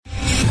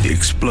The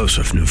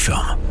explosive new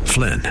film,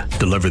 Flynn,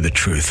 deliver the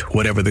truth,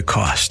 whatever the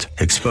cost,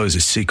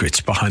 exposes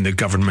secrets behind the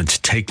government's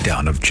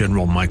takedown of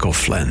General Michael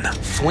Flynn.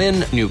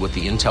 Flynn knew what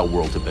the intel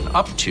world had been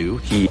up to.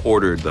 He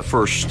ordered the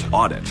first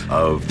audit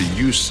of the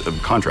use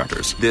of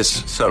contractors.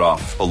 This set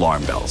off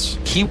alarm bells.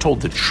 He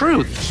told the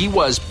truth. He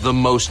was the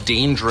most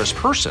dangerous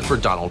person for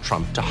Donald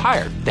Trump to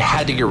hire. They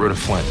had to get rid of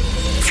Flynn.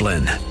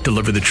 Flynn,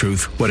 deliver the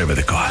truth, whatever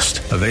the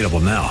cost. Available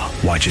now.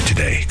 Watch it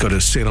today. Go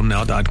to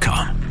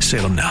salemnow.com.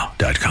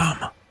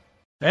 salemnow.com.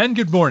 And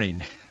good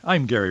morning.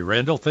 I'm Gary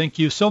Randall. Thank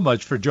you so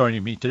much for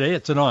joining me today.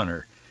 It's an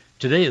honor.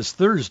 Today is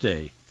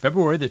Thursday,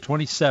 February the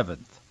 27th,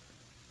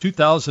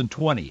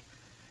 2020,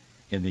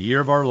 in the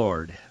year of our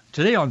Lord.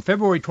 Today on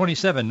February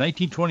 27,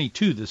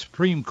 1922, the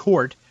Supreme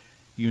Court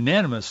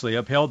unanimously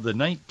upheld the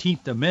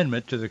 19th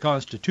Amendment to the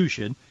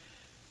Constitution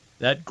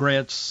that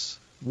grants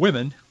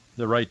women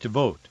the right to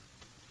vote.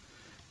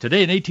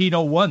 Today in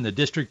 1801, the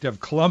District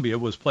of Columbia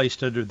was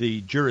placed under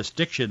the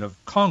jurisdiction of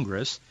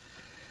Congress.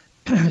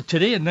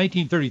 Today in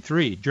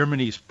 1933,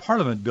 Germany's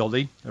Parliament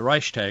building, the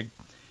Reichstag,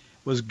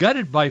 was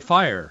gutted by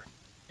fire.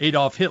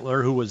 Adolf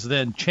Hitler, who was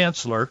then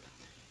Chancellor,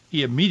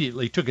 he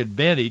immediately took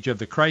advantage of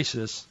the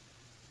crisis.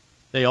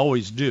 They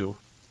always do.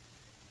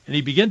 And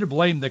he began to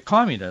blame the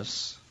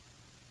communists.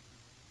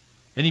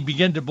 And he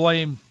began to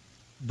blame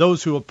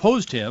those who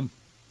opposed him.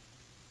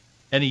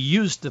 And he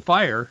used the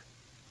fire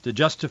to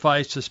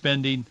justify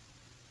suspending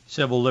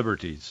civil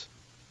liberties.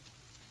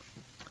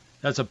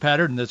 That's a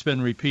pattern that's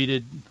been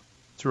repeated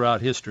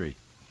throughout history.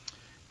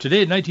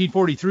 Today in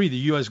 1943, the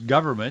U.S.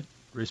 government,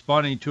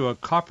 responding to a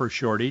copper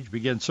shortage,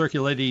 began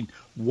circulating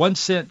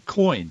 1-cent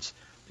coins.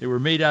 They were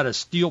made out of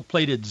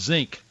steel-plated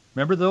zinc.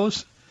 Remember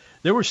those?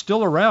 They were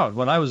still around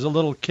when I was a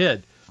little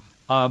kid,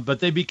 but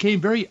they became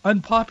very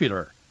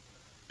unpopular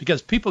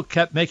because people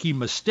kept making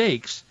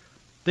mistakes,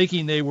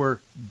 thinking they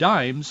were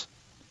dimes,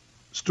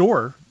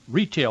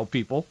 retail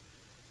people,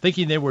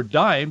 thinking they were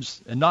dimes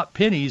and not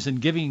pennies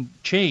and giving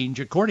change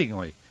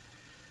accordingly.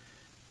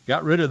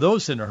 Got rid of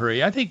those in a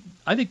hurry. I think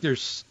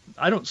there's,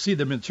 I don't see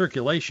them in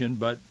circulation,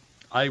 but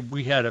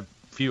we had a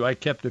few. I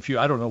kept a few.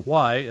 I don't know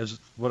why. As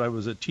when I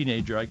was a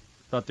teenager, I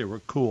thought they were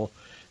cool.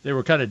 They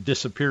were kind of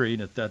disappearing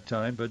at that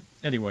time, but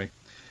anyway,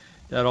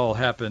 that all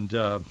happened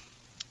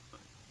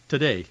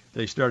today.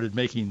 They started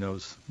making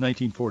those,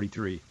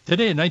 1943.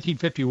 Today in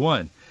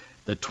 1951,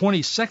 the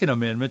 22nd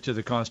Amendment to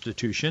the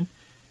Constitution,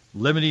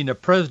 limiting a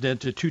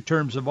president to 2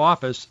 terms of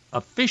office,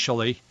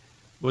 officially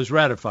was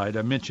ratified.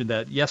 I mentioned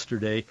that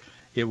yesterday.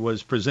 It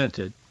was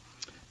presented.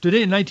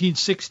 Today in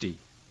 1960,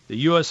 the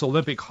U.S.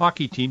 Olympic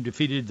hockey team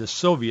defeated the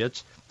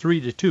Soviets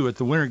 3-2 at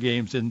the Winter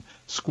Games in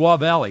Squaw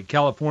Valley,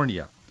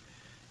 California.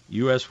 The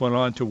U.S. went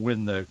on to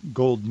win the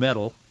gold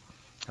medal.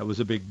 That was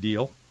a big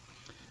deal.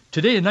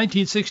 Today in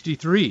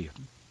 1963,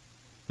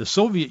 the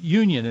Soviet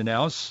Union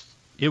announced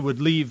it would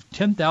leave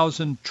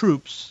 10,000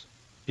 troops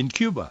in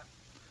Cuba.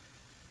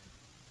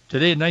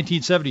 Today in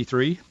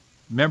 1973,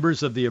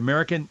 members of the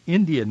American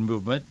Indian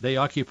Movement, they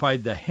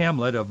occupied the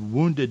hamlet of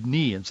Wounded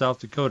Knee in South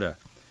Dakota.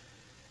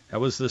 That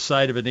was the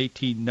site of an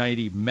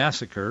 1890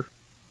 massacre.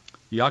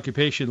 The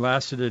occupation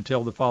lasted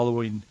until the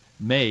following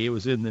May. It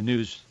was in the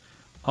news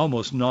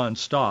almost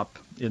nonstop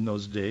in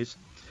those days.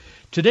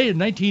 Today in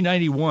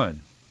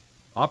 1991,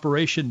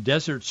 Operation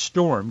Desert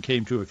Storm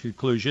came to a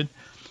conclusion.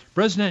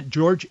 President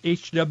George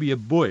H.W.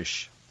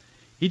 Bush,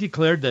 he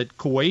declared that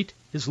Kuwait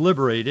is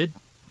liberated,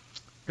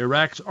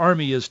 Iraq's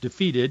army is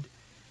defeated,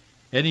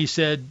 and he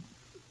said,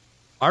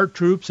 our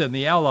troops and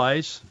the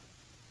Allies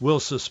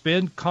will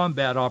suspend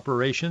combat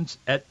operations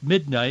at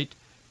midnight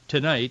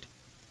tonight,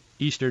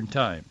 Eastern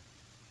Time.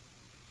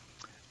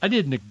 I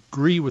didn't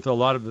agree with a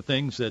lot of the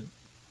things that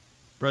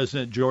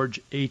President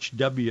George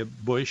H.W.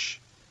 Bush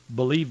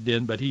believed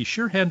in, but he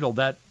sure handled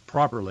that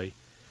properly.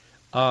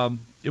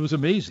 It was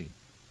amazing.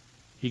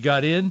 He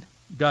got in,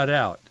 got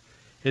out.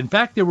 In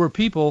fact, there were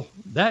people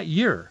that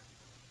year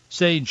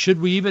saying, should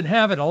we even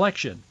have an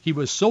election? He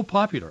was so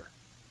popular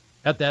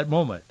at that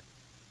moment.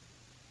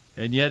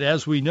 And yet,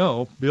 as we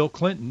know, Bill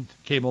Clinton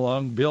came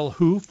along. Bill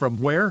who,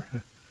 from where,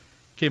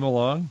 came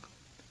along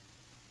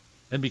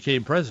and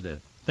became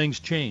president. Things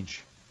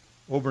change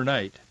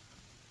overnight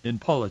in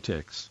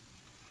politics.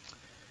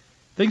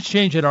 Things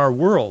change in our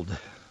world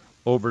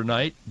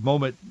overnight,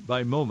 moment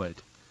by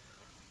moment.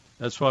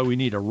 That's why we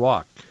need a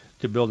rock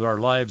to build our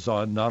lives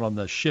on, not on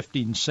the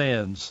shifting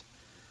sands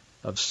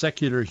of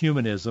secular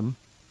humanism,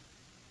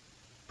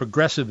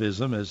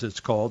 progressivism, as it's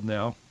called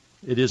now.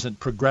 It isn't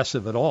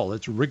progressive at all.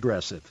 It's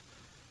regressive.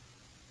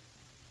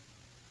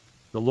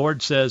 The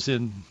Lord says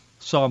in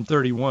Psalm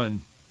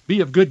 31,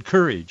 be of good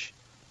courage,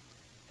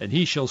 and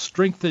he shall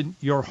strengthen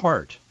your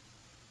heart,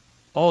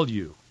 all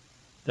you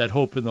that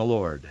hope in the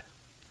Lord.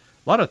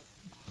 A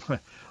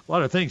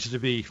lot of things to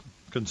be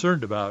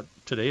concerned about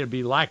today and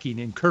be lacking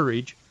in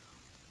courage.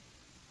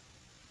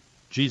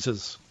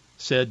 Jesus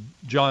said,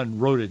 John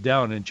wrote it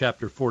down in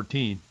chapter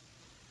 14,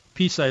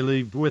 peace I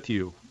leave with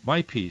you,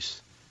 my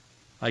peace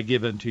I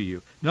give unto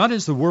you. Not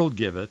as the world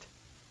giveth,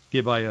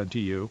 give I unto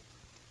you.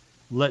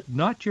 Let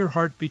not your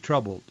heart be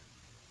troubled,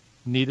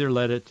 neither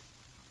let it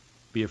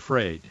be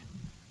afraid.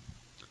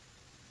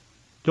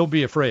 Don't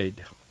be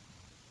afraid.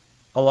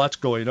 A lot's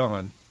going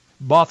on.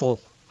 Bothell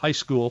High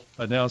School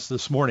announced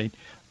this morning,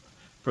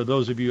 for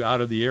those of you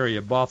out of the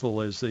area,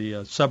 Bothell is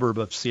the suburb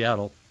of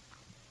Seattle.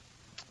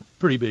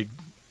 Pretty big.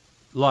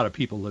 A lot of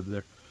people live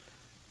there.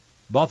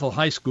 Bothell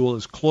High School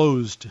is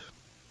closed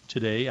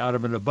today out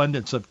of an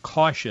abundance of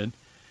caution.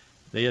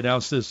 They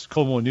announced this,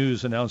 Como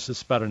News announced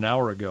this about an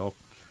hour ago.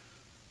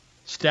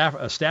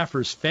 A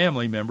staffer's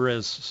family member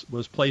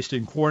was placed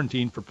in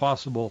quarantine for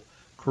possible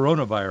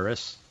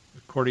coronavirus,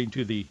 according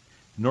to the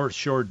North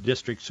Shore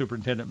District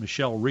Superintendent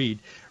Michelle Reed.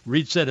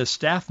 Reed said a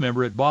staff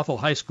member at Bothell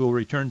High School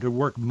returned to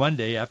work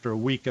Monday after a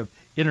week of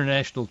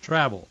international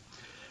travel.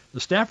 The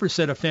staffer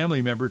said a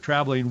family member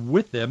traveling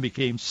with them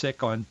became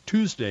sick on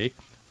Tuesday,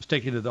 was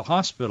taken to the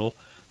hospital.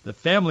 The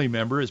family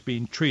member is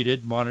being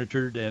treated,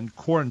 monitored, and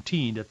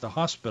quarantined at the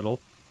hospital.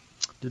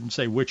 Didn't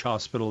say which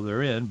hospital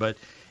they're in, but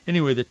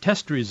anyway, the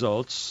test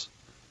results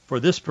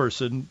for this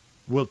person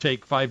will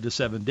take 5 to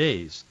 7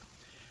 days.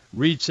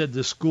 Reed said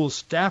the school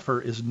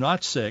staffer is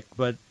not sick,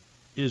 but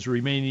is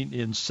remaining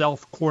in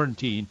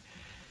self-quarantine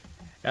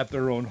at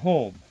their own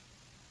home.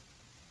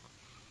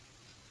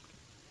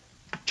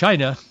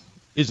 China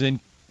is in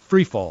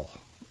free fall.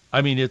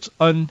 I mean, it's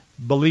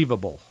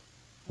unbelievable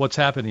what's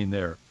happening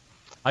there.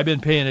 I've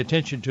been paying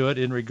attention to it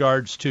in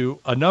regards to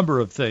a number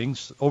of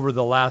things over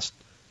the last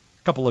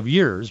couple of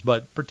years,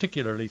 but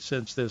particularly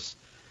since this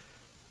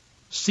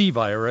C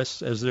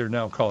virus, as they're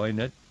now calling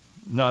it,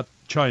 not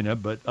China,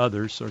 but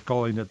others are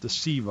calling it the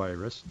C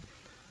virus.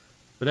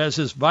 But as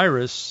this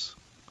virus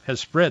has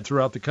spread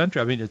throughout the country,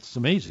 I mean, it's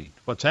amazing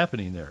what's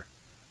happening there.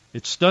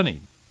 It's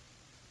stunning.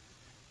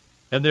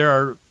 And there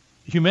are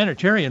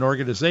humanitarian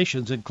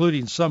organizations,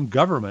 including some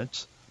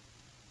governments,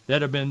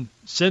 that have been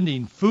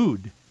sending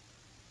food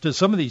to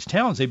some of these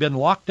towns. They've been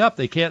locked up.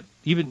 They can't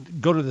even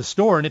go to the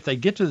store. And if they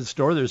get to the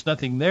store, there's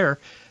nothing there.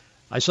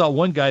 I saw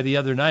one guy the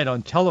other night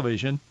on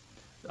television.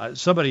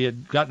 Somebody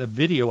had gotten a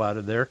video out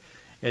of there,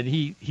 and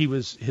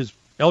his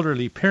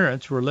elderly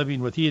parents were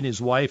living with he and his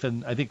wife,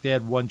 and I think they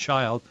had one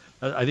child.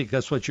 I think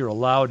that's what you're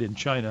allowed in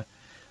China.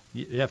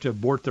 You have to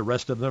abort the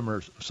rest of them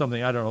or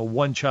something. I don't know,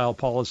 one-child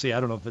policy. I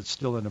don't know if it's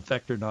still in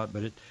effect or not,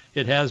 but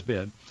it has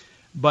been.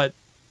 But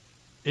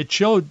it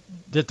showed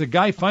that the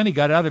guy finally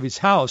got out of his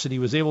house, and he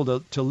was able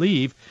to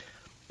leave,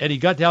 and he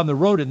got down the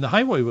road, and the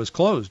highway was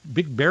closed.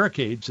 Big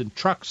barricades and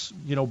trucks,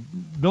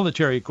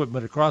 military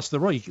equipment across the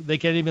road. They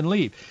can't even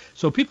leave.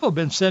 So people have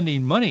been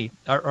sending money,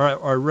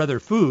 or rather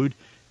food,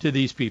 to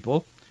these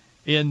people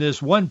in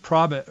this one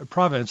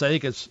province. I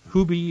think it's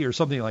Hubei or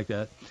something like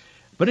that.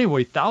 But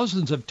anyway,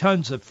 thousands of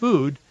tons of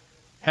food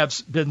have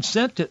been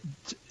sent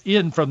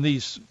in from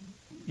these,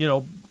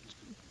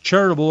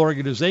 charitable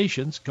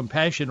organizations,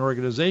 compassion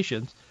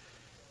organizations,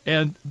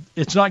 and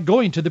it's not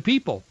going to the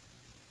people.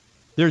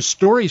 There's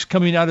stories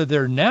coming out of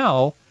there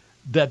now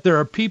that there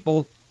are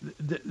people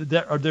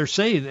they're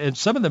saying, and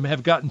some of them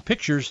have gotten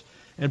pictures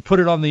and put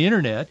it on the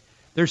internet.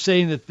 They're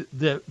saying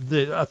that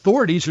the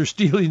authorities are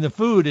stealing the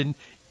food and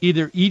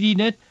either eating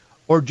it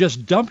or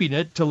just dumping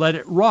it to let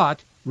it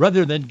rot,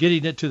 rather than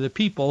getting it to the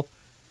people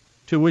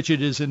to which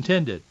it is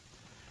intended.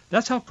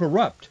 That's how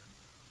corrupt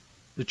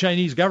the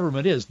Chinese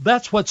government is.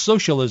 That's what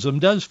socialism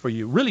does for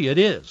you. Really, it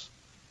is.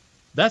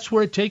 That's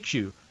where it takes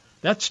you.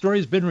 That story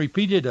has been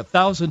repeated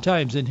 1,000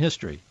 times in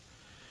history.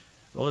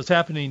 Well, it's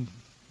happening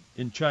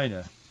in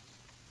China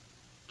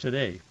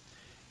today.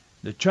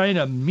 The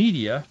China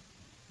media,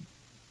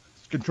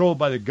 it's controlled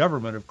by the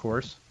government, of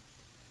course.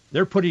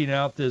 They're putting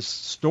out this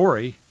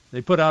story.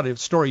 They put out a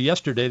story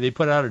yesterday. They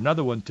put out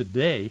another one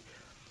today.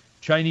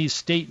 Chinese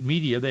state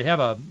media, they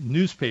have a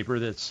newspaper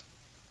that's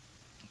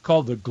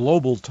called the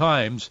Global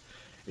Times.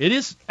 It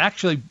is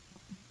actually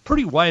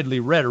pretty widely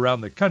read around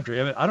the country.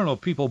 I mean, I don't know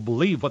if people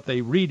believe what they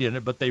read in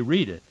it, but they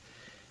read it.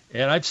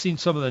 And I've seen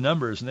some of the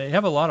numbers, and they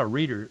have a lot of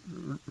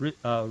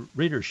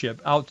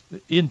readership out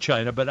in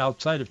China, but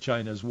outside of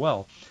China as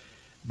well.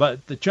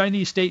 But the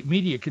Chinese state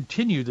media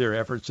continue their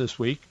efforts this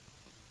week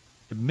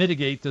to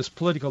mitigate this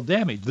political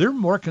damage. They're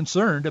more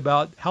concerned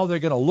about how they're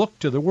going to look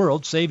to the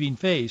world, saving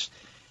face.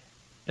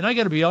 And I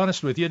got to be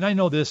honest with you, and I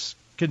know this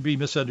can be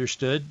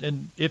misunderstood,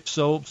 and if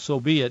so,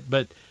 so be it.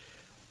 But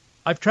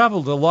I've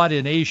traveled a lot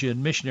in Asia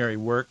in missionary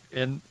work,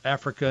 and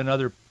Africa and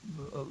other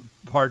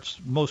parts,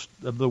 most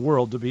of the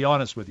world, to be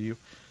honest with you.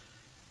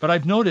 But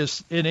I've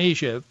noticed in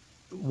Asia,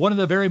 one of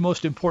the very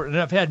most important,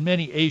 and I've had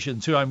many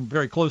Asians who I'm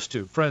very close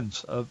to,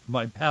 friends of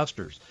my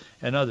pastors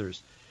and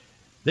others,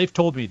 they've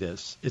told me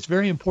this. It's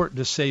very important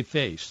to save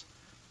face.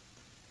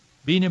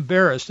 Being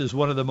embarrassed is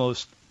one of the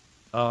most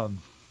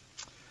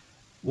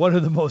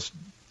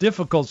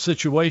difficult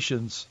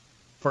situations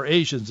for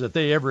Asians that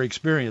they ever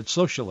experience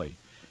socially.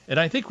 And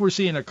I think we're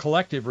seeing a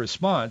collective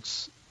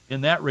response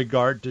in that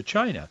regard to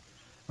China,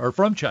 or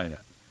from China.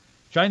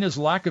 China's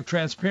lack of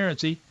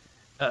transparency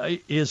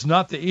is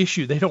not the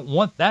issue. They don't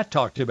want that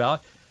talked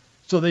about.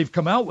 So they've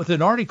come out with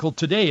an article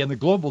today in the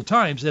Global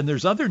Times, and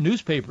there's other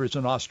newspapers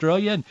in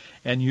Australia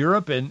and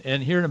Europe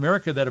and here in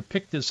America that have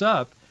picked this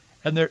up,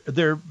 and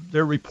they're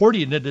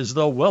reporting it as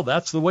though, well,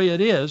 that's the way it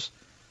is.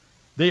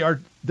 they're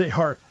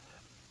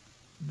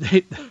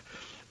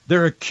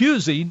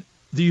accusing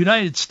the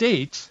United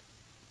States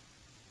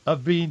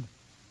of being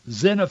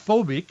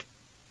xenophobic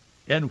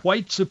and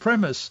white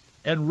supremacist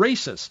and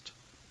racist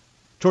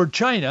toward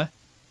China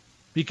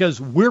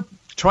because we're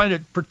trying to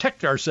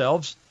protect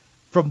ourselves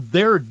from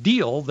their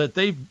deal that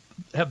they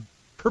have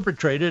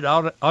perpetrated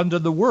out onto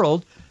the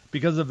world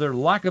because of their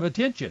lack of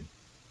attention.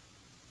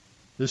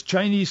 This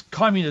Chinese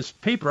Communist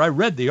paper, I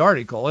read the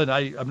article, and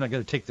I'm not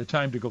going to take the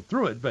time to go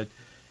through it, but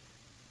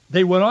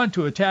they went on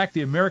to attack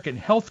the American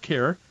health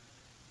care.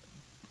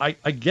 I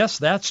guess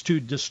that's to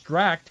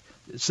distract.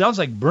 It sounds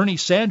like Bernie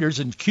Sanders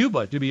in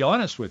Cuba, to be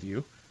honest with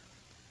you.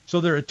 So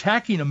they're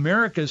attacking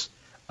America's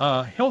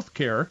health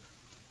care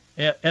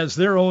as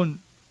their own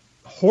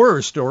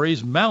horror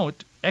stories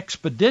mount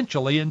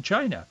exponentially in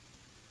China.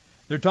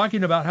 They're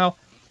talking about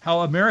how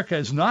America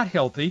is not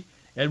healthy,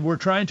 and we're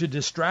trying to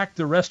distract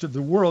the rest of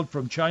the world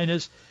from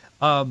China's,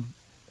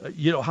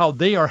 how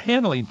they are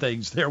handling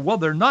things there. Well,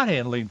 they're not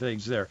handling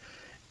things there.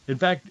 In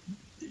fact,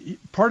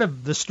 part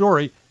of the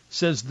story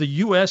says the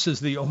U.S. is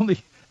the only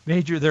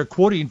major, they're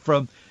quoting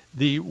from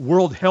the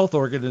World Health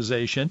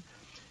Organization,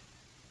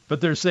 but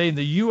they're saying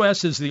the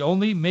U.S. is the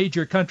only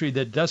major country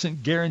that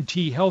doesn't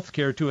guarantee health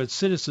care to its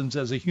citizens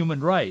as a human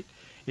right.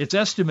 It's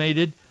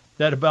estimated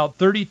that about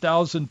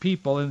 30,000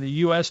 people in the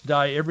U.S.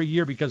 die every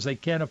year because they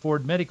can't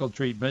afford medical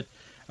treatment,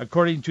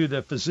 according to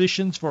the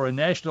Physicians for a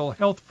National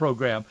Health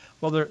Program.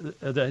 Well,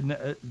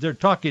 they're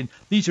talking,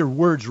 these are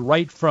words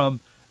right from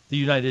the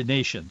United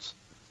Nations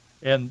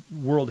and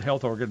World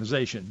Health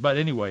Organization. But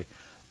anyway,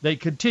 they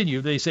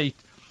continue. They say,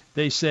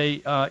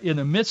 in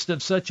the midst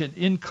of such an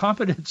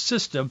incompetent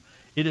system,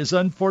 it is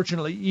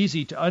unfortunately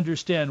easy to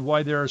understand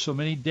why there are so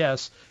many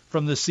deaths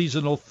from the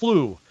seasonal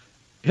flu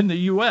in the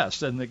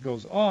U.S., and it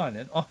goes on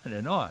and on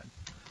and on.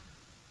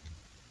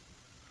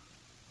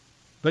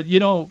 But,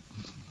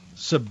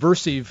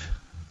 subversive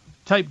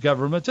type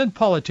governments and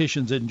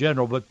politicians in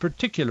general, but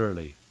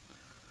particularly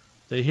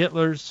the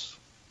Hitlers,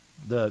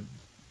 the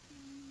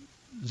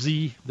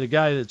Xi, the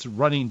guy that's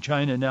running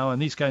China now, and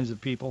these kinds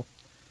of people,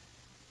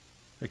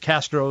 the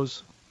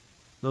Castros,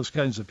 those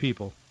kinds of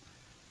people,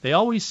 they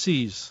always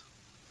seize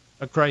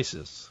a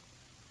crisis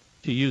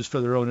to use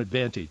for their own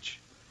advantage.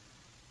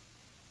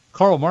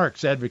 Karl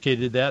Marx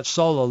advocated that.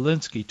 Saul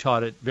Alinsky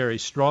taught it very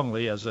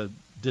strongly as a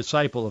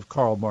disciple of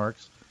Karl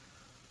Marx.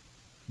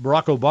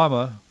 Barack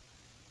Obama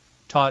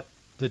taught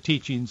the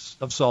teachings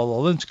of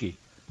Saul Alinsky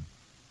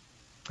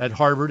at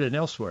Harvard and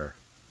elsewhere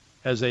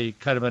as a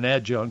kind of an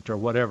adjunct or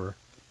whatever.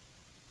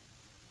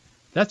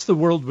 That's the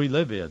world we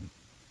live in.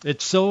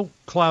 It's so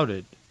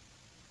clouded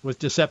with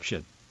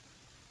deception.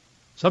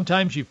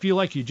 Sometimes you feel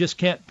like you just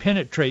can't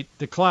penetrate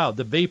the cloud,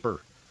 the vapor,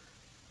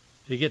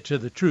 to get to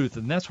the truth.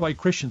 And that's why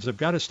Christians have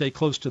got to stay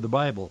close to the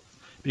Bible,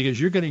 because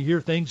you're going to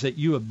hear things that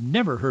you have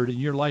never heard in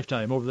your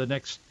lifetime over the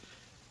next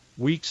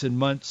weeks and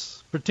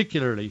months,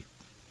 particularly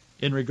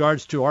in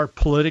regards to our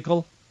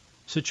political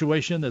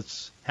situation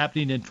that's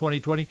happening in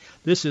 2020.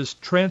 This is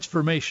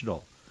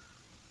transformational,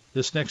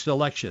 this next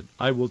election.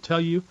 I will tell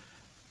you,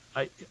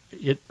 I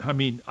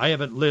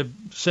haven't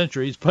lived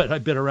centuries, but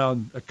I've been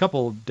around a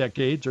couple of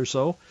decades or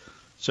so,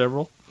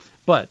 several,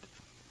 but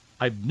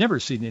I've never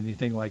seen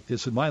anything like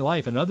this in my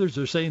life, and others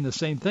are saying the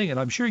same thing, and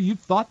I'm sure you've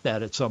thought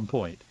that at some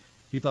point.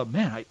 You thought,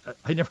 man,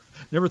 I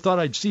never thought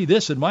I'd see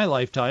this in my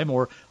lifetime,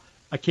 or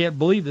I can't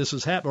believe this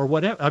has happened, or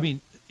whatever. I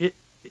mean,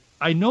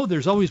 I know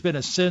there's always been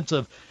a sense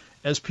of,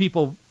 as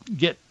people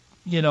get,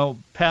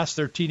 past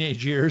their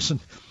teenage years, and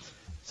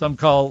some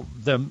call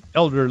them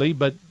elderly,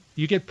 but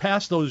you get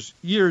past those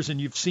years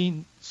and you've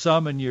seen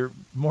some and you're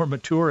more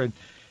mature, and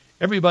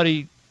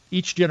everybody,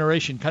 each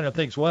generation kind of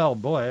thinks, well,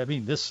 boy, I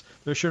mean,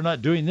 they're sure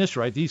not doing this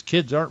right. These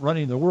kids aren't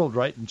running the world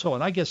right, and so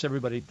on. I guess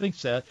everybody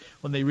thinks that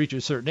when they reach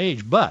a certain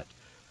age, but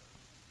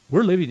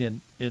we're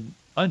living in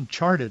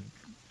uncharted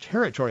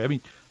territory. I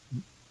mean,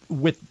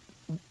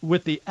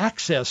 with the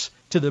access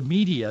to the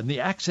media and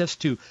the access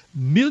to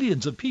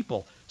millions of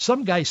people,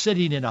 some guy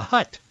sitting in a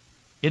hut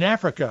in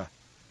Africa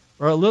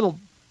or a little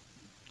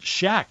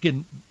shack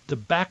in the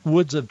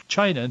backwoods of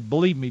China, and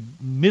believe me,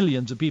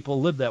 millions of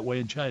people live that way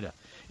in China.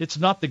 It's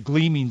not the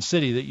gleaming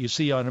city that you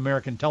see on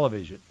American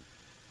television.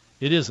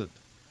 It isn't.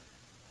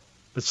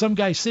 But some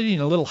guy sitting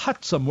in a little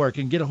hut somewhere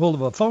can get a hold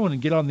of a phone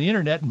and get on the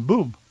internet, and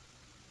boom,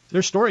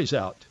 their story's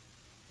out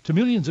to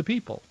millions of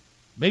people,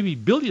 maybe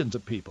billions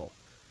of people.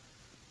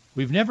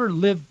 We've never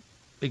lived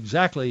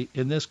exactly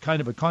in this kind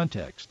of a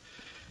context.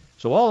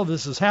 So all of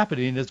this is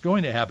happening. It's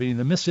going to happen.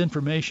 The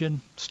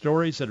misinformation,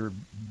 stories that are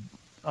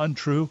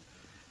untrue,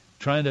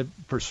 trying to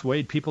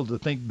persuade people to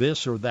think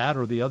this or that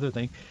or the other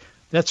thing.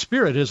 That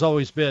spirit has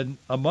always been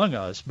among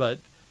us, but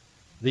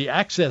the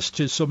access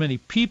to so many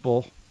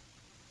people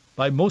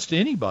by most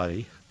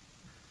anybody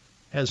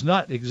has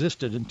not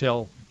existed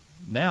until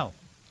now.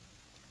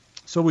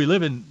 So we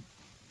live in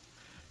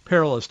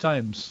perilous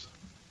times,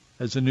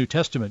 as the New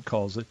Testament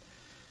calls it.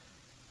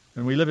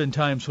 And we live in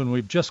times when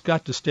we've just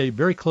got to stay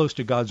very close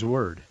to God's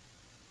Word.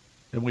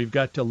 And we've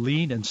got to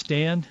lean and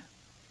stand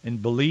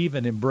and believe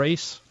and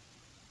embrace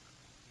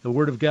the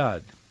Word of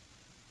God.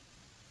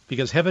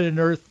 Because heaven and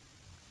earth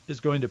is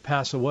going to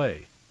pass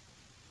away.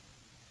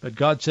 But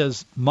God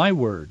says, my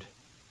word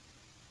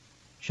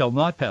shall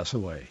not pass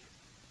away.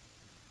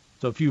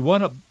 So if you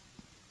want to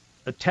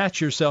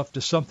attach yourself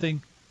to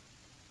something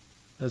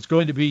that's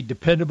going to be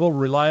dependable,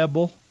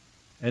 reliable,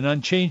 and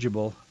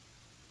unchangeable,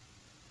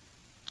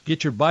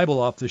 get your Bible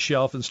off the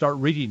shelf and start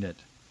reading it.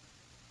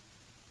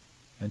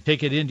 And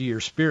take it into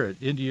your spirit,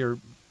 into your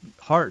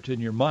heart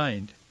and your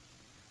mind.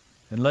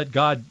 And let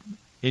God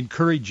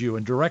encourage you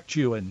and direct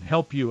you and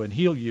help you and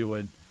heal you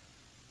and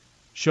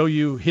show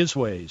you his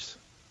ways.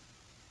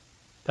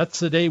 That's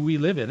the day we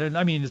live in. And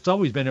I mean, it's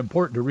always been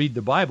important to read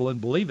the Bible and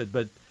believe it,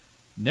 but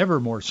never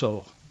more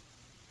so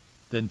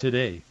than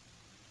today.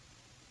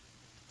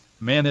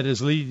 The man that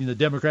is leading the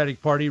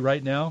Democratic Party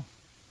right now,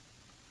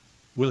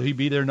 will he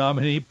be their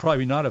nominee?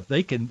 Probably not if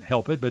they can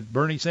help it, but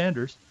Bernie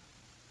Sanders.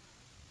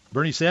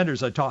 Bernie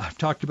Sanders, I've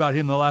talked about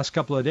him the last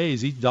couple of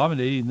days. He's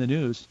dominating the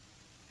news.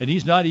 And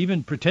he's not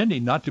even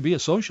pretending not to be a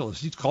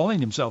socialist. He's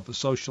calling himself a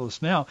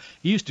socialist now.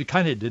 He used to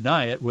kind of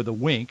deny it with a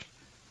wink.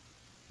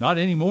 Not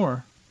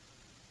anymore.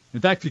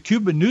 In fact, the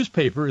Cuban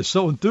newspaper is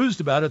so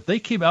enthused about it, they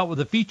came out with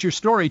a feature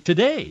story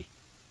today.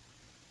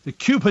 The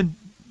Cuban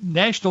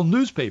national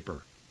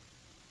newspaper.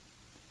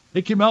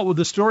 They came out with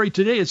a story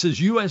today. It says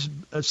U.S.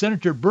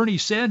 Senator Bernie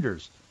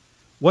Sanders,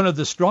 one of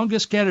the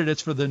strongest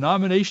candidates for the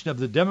nomination of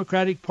the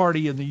Democratic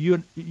Party in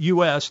the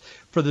U.S.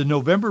 for the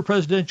November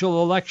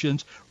presidential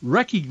elections,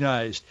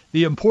 recognized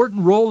the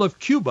important role of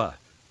Cuba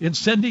in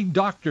sending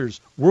doctors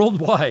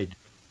worldwide.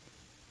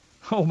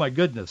 Oh, my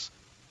goodness.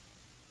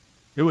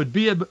 It would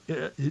be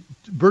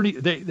Bernie,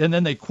 and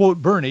then they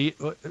quote Bernie,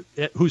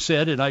 who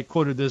said, and I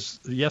quoted this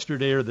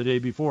yesterday or the day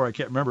before, I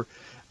can't remember,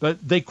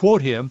 but they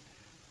quote him,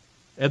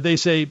 and they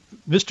say,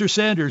 Mr.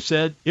 Sanders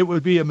said it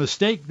would be a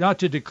mistake not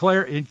to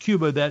declare in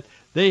Cuba that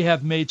they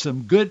have made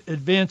some good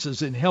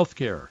advances in health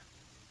care.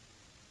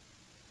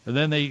 And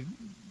then they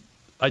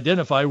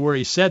identify where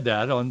he said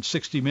that on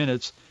 60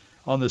 Minutes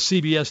on the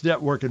CBS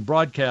network and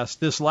broadcast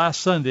this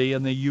last Sunday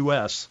in the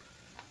U.S.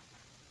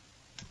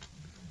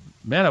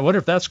 Man, I wonder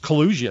if that's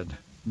collusion.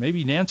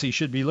 Maybe Nancy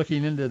should be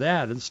looking into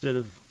that instead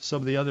of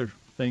some of the other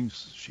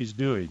things she's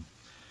doing.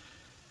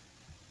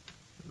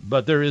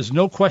 But there is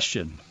no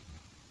question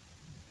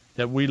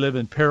that we live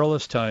in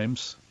perilous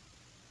times,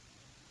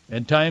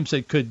 and times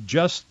that could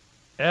just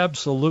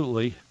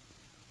absolutely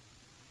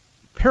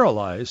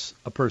paralyze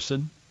a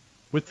person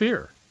with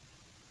fear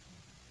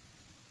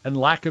and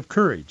lack of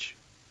courage.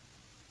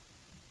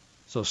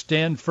 So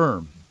stand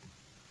firm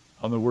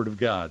on the Word of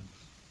God.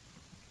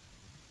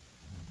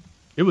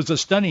 It was a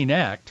stunning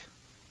act.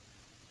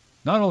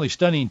 Not only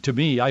stunning to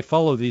me, I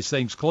follow these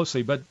things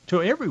closely, but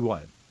to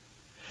everyone.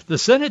 The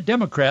Senate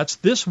Democrats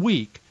this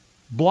week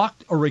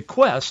blocked a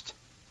request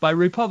by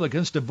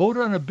Republicans to vote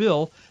on a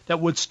bill that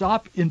would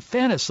stop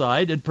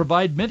infanticide and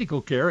provide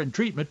medical care and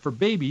treatment for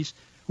babies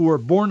who are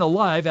born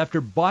alive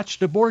after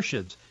botched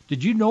abortions.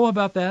 Did you know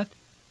about that?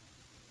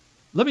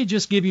 Let me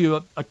just give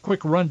you a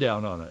quick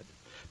rundown on it.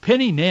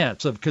 Penny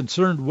Nance of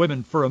Concerned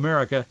Women for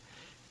America,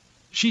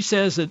 she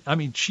says that,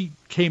 she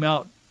came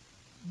out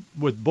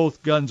with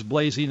both guns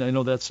blazing. I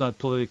know that's not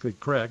politically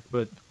correct,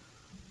 but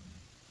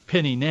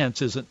Penny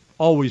Nance isn't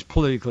always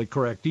politically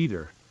correct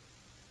either.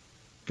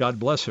 God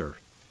bless her.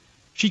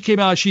 She came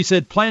out, she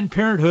said, Planned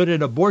Parenthood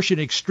and abortion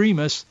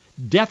extremists'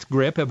 death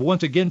grip have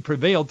once again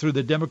prevailed through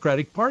the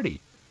Democratic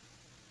Party.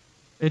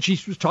 And she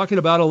was talking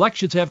about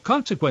elections have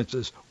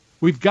consequences.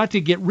 We've got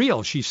to get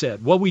real, she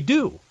said. Well, we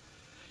do.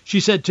 She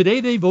said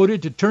today they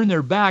voted to turn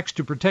their backs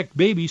to protect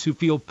babies who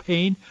feel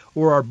pain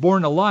or are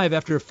born alive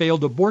after a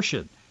failed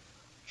abortion.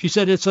 She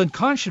said it's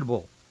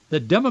unconscionable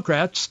that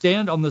Democrats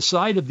stand on the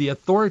side of the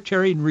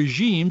authoritarian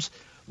regimes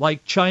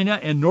like China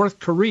and North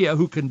Korea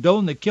who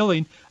condone the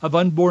killing of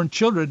unborn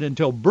children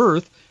until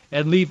birth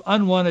and leave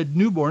unwanted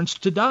newborns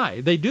to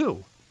die. They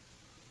do.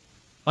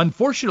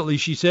 Unfortunately,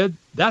 she said,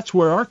 that's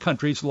where our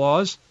country's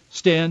laws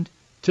stand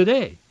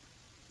today.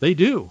 They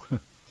do.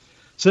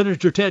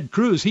 Senator Ted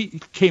Cruz,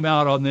 he came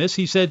out on this.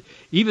 He said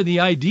even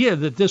the idea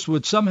that this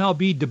would somehow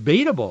be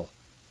debatable.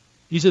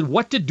 He said,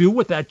 what to do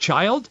with that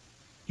child?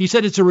 He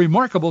said it's a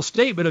remarkable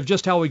statement of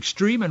just how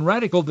extreme and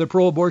radical the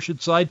pro-abortion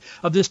side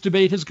of this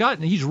debate has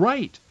gotten. He's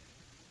right.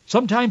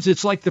 Sometimes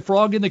it's like the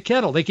frog in the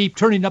kettle. They keep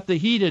turning up the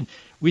heat, and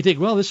we think,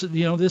 well, this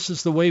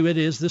is the way it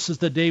is. This is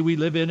the day we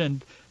live in,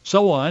 and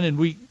so on. And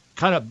we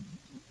kind of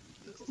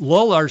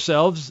lull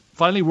ourselves.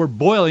 Finally, we're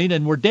boiling,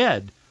 and we're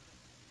dead.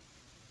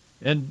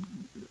 And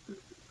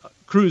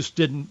Cruz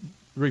didn't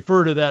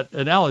refer to that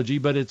analogy,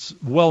 but it's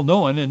well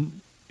known, and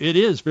it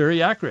is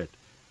very accurate.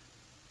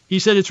 He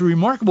said it's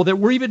remarkable that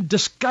we're even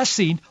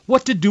discussing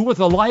what to do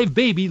with a live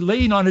baby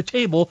laying on a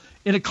table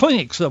in a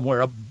clinic somewhere,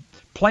 a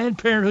Planned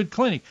Parenthood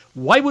clinic.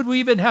 Why would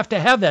we even have to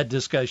have that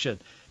discussion,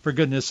 for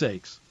goodness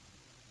sakes?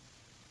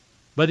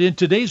 But in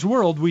today's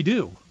world, we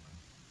do.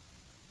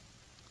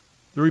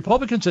 The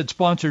Republicans had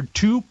sponsored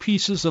 2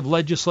 pieces of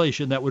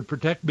legislation that would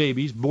protect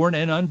babies, born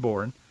and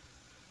unborn.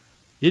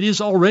 It is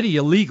already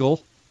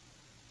illegal,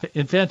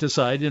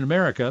 infanticide in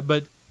America,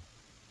 but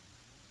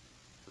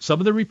some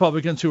of the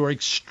Republicans who are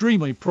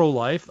extremely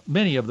pro-life,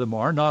 many of them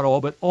are, not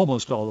all, but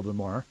almost all of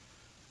them are,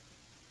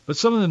 but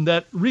some of them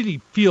that really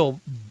feel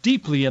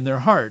deeply in their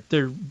heart,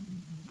 they're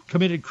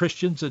committed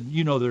Christians, and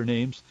you know their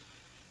names,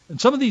 and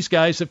some of these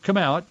guys have come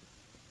out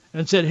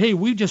and said, hey,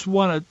 we just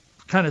want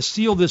to kind of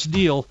seal this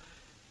deal.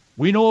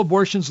 We know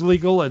abortion's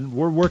legal, and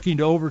we're working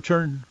to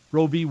overturn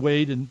Roe v.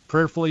 Wade, and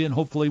prayerfully and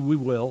hopefully we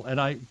will, and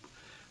I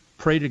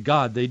pray to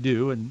God they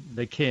do, and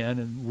they can,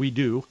 and we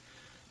do.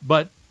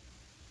 But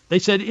they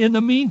said, in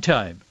the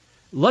meantime,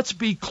 let's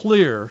be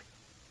clear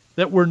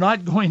that we're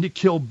not going to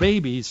kill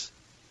babies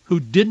who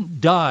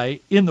didn't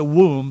die in the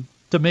womb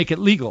to make it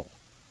legal.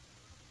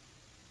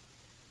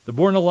 The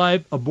Born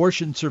Alive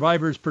Abortion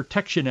Survivors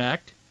Protection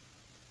Act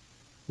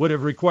would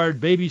have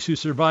required babies who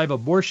survive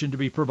abortion to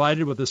be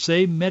provided with the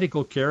same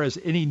medical care as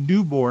any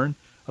newborn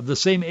of the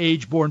same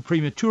age born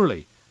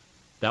prematurely.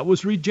 That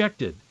was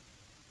rejected.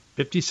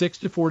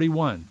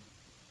 56-41.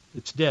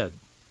 It's dead.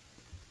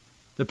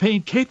 The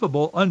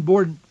Pain-Capable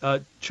Unborn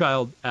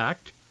Child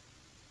Act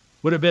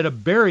would have been a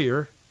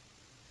barrier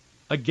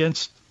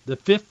against the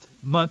 5th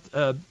month,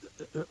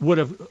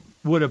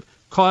 would have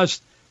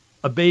caused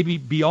a baby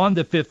beyond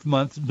the 5th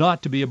month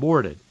not to be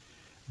aborted.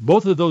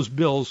 Both of those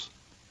bills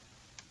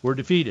were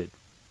defeated.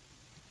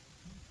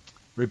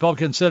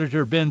 Republican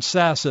Senator Ben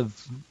Sasse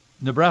of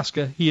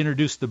Nebraska, he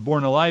introduced the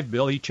Born Alive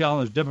bill. He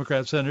challenged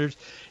Democrat senators.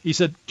 He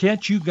said,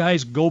 can't you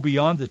guys go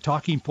beyond the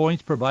talking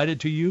points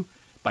provided to you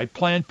by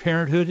Planned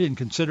Parenthood in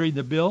considering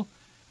the bill?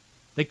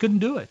 They couldn't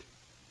do it.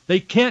 They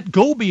can't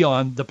go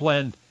beyond the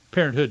Planned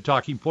Parenthood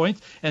talking points.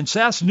 And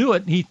Sasse knew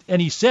it,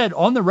 and he said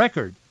on the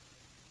record,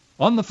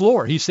 on the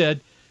floor, he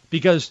said,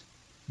 because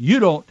you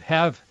don't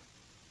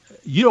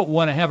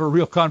want to have a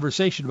real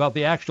conversation about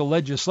the actual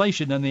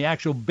legislation and the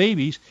actual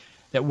babies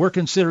that we're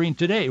considering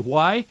today.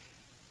 Why?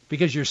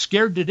 Because you're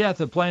scared to death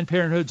of Planned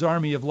Parenthood's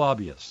army of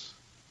lobbyists.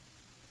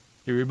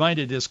 He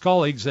reminded his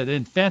colleagues that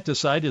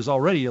infanticide is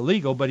already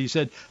illegal, but he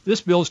said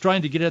this bill is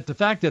trying to get at the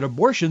fact that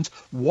abortions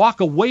walk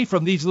away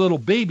from these little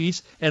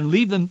babies and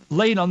leave them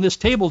laying on this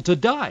table to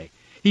die.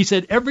 He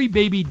said every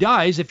baby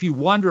dies if you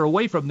wander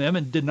away from them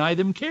and deny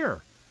them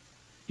care.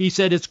 He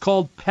said it's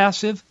called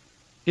passive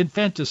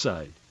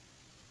infanticide.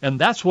 And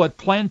that's what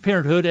Planned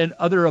Parenthood and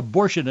other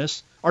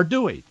abortionists are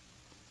doing.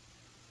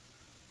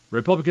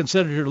 Republican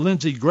Senator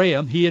Lindsey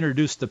Graham, he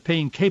introduced the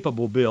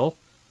Pain-Capable bill.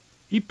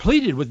 He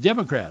pleaded with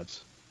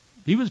Democrats.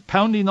 He was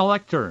pounding the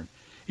lectern.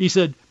 He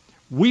said,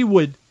 we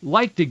would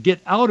like to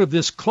get out of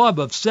this club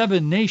of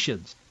 7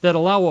 nations that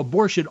allow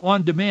abortion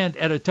on demand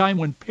at a time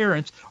when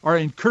parents are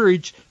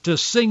encouraged to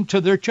sing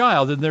to their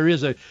child. And there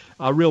is a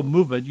real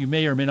movement, you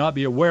may or may not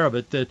be aware of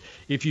it, that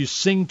if you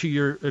sing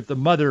to if the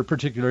mother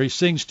particularly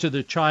sings to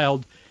the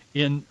child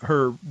in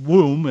her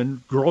womb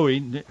and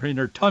growing in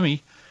her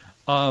tummy,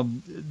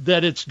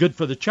 that it's good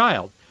for the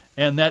child.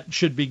 And that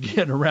should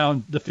begin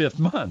around the 5th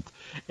month.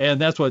 And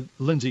that's what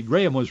Lindsey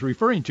Graham was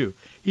referring to.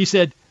 He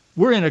said,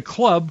 we're in a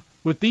club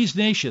with these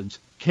nations,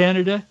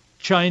 Canada,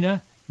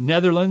 China,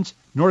 Netherlands,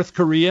 North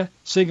Korea,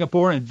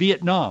 Singapore, and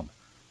Vietnam.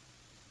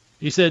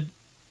 He said,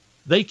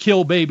 they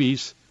kill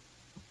babies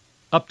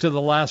up to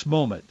the last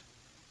moment.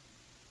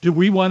 Do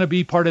we want to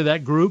be part of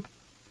that group?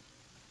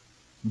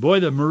 Boy,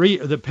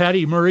 the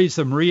Patty Murrays,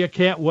 the Maria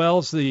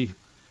Cantwells, the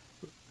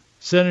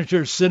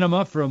Senator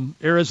Sinema from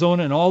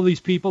Arizona, and all these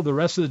people, the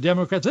rest of the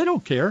Democrats, they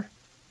don't care.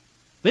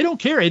 They don't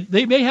care.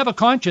 They may have a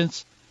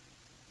conscience,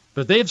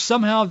 but they have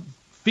somehow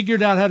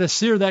figured out how to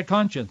sear that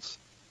conscience.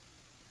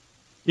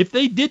 If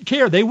they did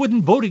care, they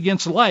wouldn't vote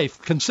against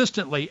life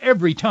consistently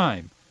every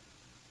time.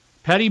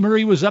 Patty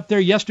Murray was up there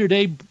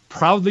yesterday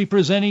proudly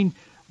presenting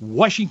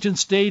Washington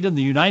State and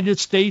the United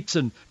States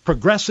and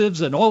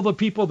progressives and all the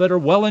people that are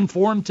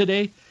well-informed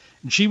today.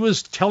 And she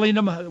was telling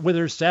them with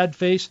her sad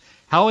face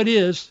how it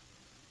is.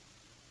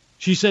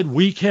 She said,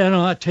 we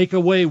cannot take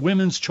away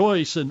women's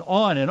choice, and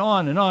on and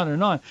on and on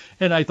and on.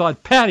 And I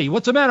thought, Patty,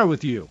 what's the matter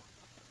with you?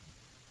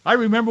 I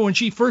remember when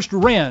she first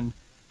ran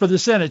for the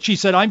Senate, she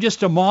said, I'm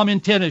just a mom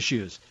in tennis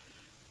shoes.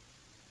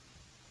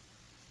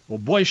 Well,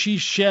 boy, she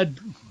said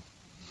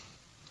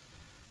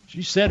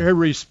her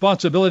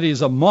responsibility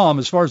as a mom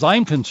as far as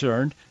I'm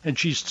concerned, and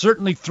she's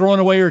certainly thrown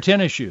away her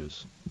tennis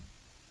shoes.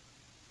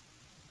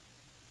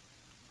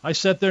 I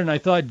sat there and I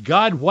thought,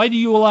 God, why do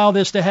you allow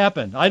this to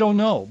happen? I don't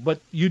know, but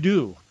you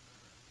do.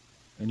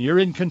 And you're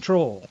in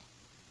control.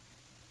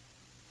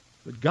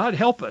 But God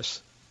help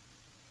us.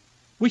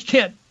 We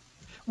can't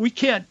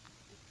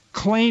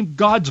claim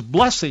God's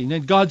blessing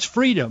and God's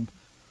freedom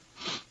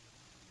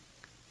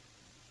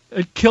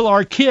and kill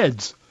our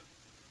kids.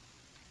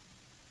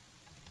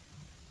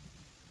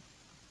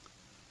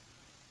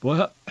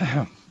 Well,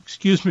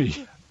 excuse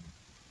me.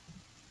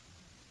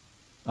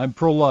 I'm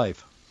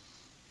pro-life.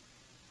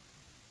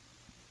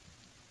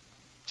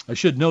 I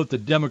should note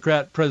that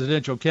Democrat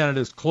presidential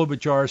candidates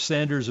Klobuchar,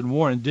 Sanders, and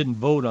Warren didn't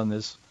vote on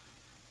this.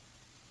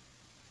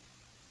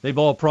 They've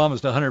all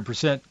promised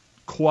 100%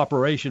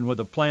 cooperation with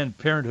the Planned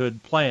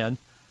Parenthood plan.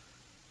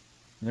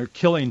 And they're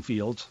killing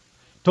fields.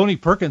 Tony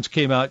Perkins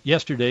came out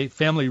yesterday,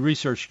 Family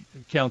Research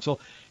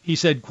Council. He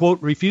said,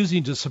 quote,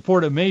 refusing to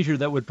support a measure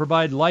that would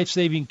provide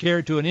life-saving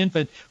care to an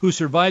infant who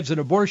survives an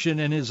abortion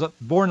and is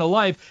born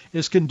alive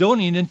is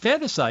condoning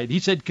infanticide. He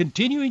said,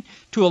 continuing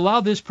to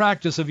allow this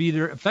practice of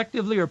either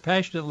effectively or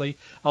passionately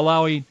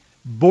allowing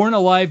born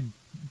alive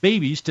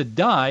babies to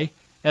die,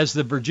 as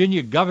the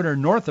Virginia Governor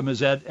Northam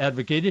has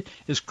advocated,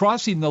 is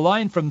crossing the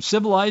line from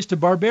civilized to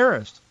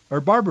barbarous.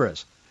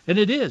 And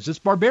it is. It's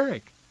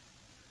barbaric.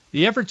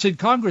 The efforts in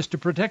Congress to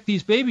protect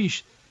these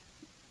babies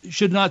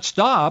should not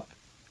stop,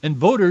 and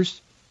voters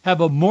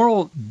have a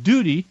moral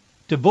duty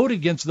to vote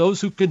against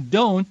those who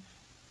condone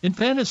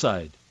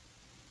infanticide.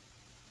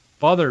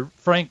 Father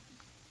Frank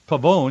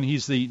Pavone,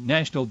 he's the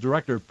National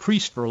Director of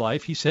Priests for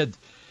Life, he said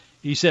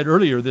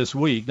earlier this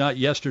week, not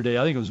yesterday,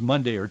 I think it was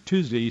Monday or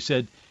Tuesday, he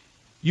said,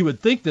 you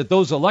would think that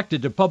those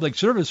elected to public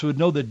service would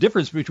know the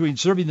difference between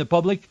serving the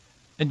public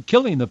and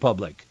killing the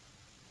public.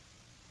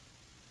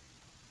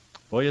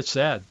 Boy, it's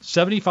sad.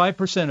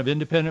 75% of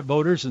independent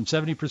voters and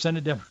 70%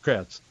 of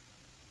Democrats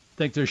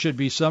think there should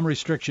be some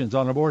restrictions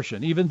on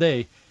abortion. Even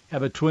they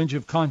have a twinge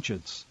of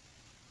conscience.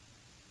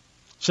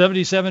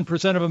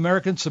 77% of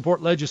Americans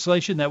support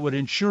legislation that would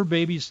ensure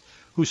babies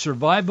who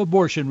survive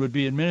abortion would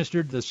be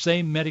administered the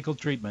same medical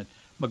treatment.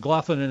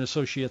 McLaughlin and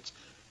Associates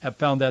have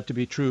found that to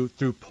be true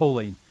through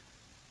polling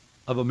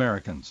of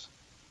Americans.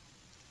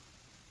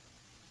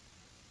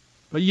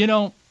 But you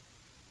know,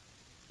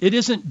 it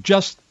isn't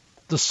just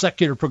the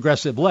secular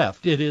progressive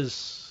left. It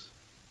is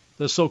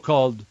the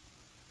so-called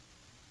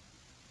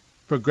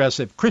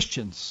progressive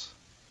Christians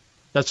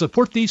that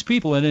support these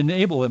people and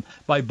enable them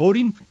by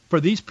voting for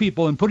these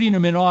people and putting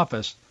them in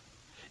office.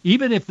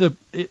 Even if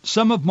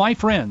some of my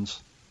friends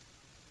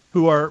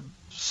who are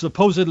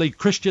supposedly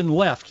Christian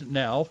left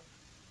now,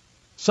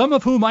 some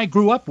of whom I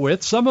grew up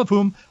with, some of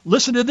whom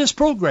listen to this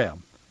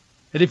program.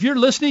 And if you're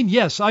listening,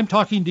 yes, I'm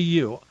talking to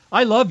you.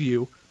 I love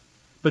you,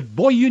 but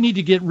boy, you need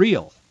to get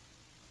real.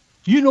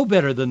 You know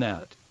better than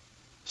that.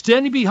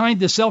 Standing behind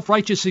the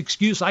self-righteous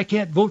excuse, I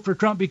can't vote for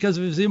Trump because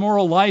of his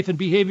immoral life and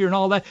behavior and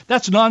all that,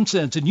 that's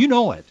nonsense, and you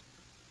know it.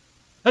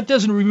 That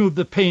doesn't remove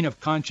the pain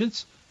of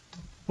conscience.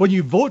 When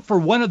you vote for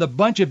one of the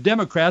bunch of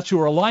Democrats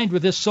who are aligned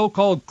with this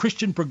so-called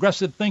Christian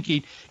progressive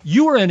thinking,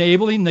 you are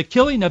enabling the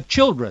killing of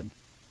children.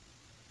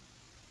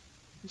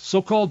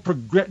 So-called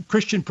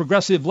Christian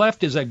progressive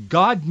left is a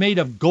god made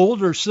of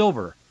gold or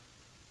silver.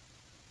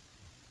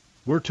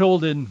 We're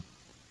told in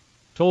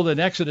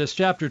Exodus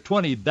chapter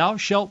 20, thou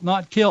shalt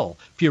not kill.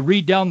 If you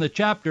read down the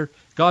chapter,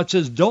 God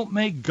says, don't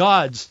make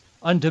gods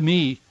unto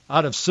me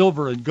out of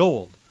silver and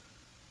gold.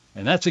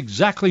 And that's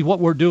exactly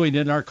what we're doing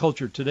in our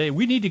culture today.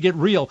 We need to get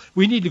real.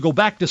 We need to go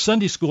back to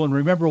Sunday school and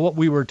remember what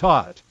we were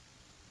taught.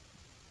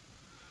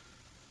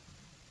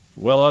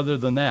 Well, other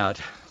than that,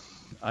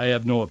 I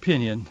have no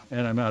opinion,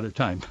 and I'm out of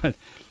time. But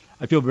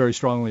I feel very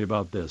strongly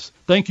about this.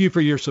 Thank you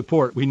for your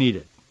support. We need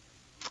it.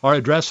 Our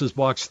address is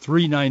Box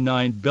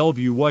 399,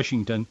 Bellevue,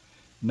 Washington,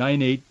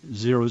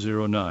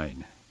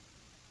 98009.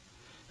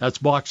 That's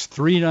Box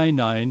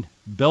 399,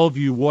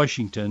 Bellevue,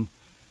 Washington,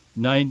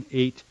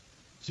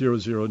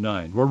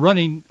 98009. We're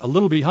running a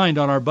little behind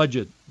on our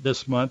budget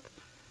this month.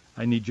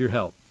 I need your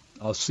help.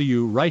 I'll see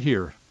you right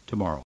here tomorrow.